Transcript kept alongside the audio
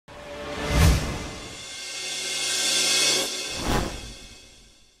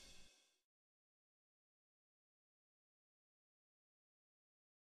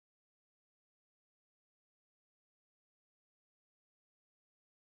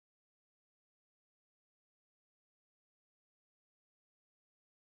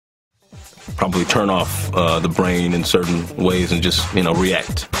probably turn off the brain in certain ways and just,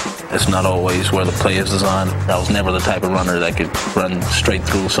 react. It's not always where the play is designed. I was never the type of runner that could run straight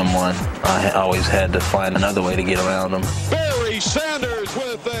through someone. I always had to find another way to get around them. Barry Sanders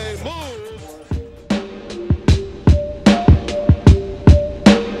with a move.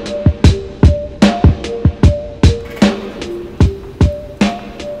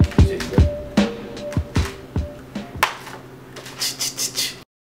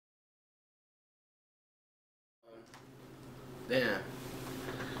 Damn.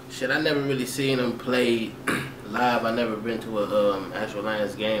 Shit, I never really seen him play live. I never been to a actual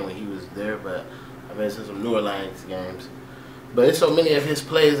Lions game when he was there, but I've been to some newer Lions games. But it's so many of his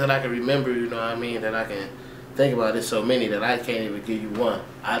plays that I can remember, you know what I mean, that I can think about. It's so many that I can't even give you one.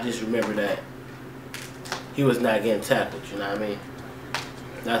 I just remember that he was not getting tackled, you know what I mean?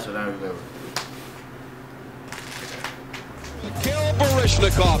 That's what I remember. Kale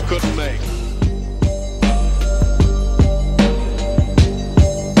Barishnikov couldn't make.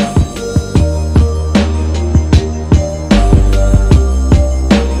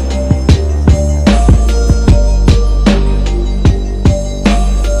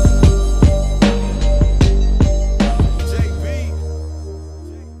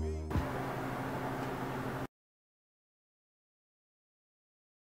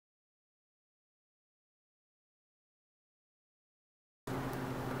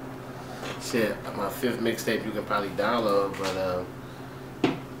 Shit, my 5th mixtape you can probably download,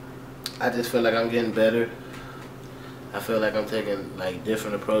 but I just feel like I'm getting better. I feel like I'm taking like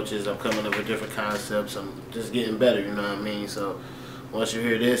different approaches. I'm coming up with different concepts. I'm just getting better, you know what I mean? So once you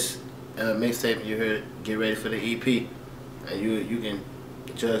hear this mixtape, you hear it, get ready for the EP, and you can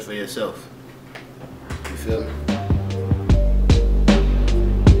judge for yourself. You feel me?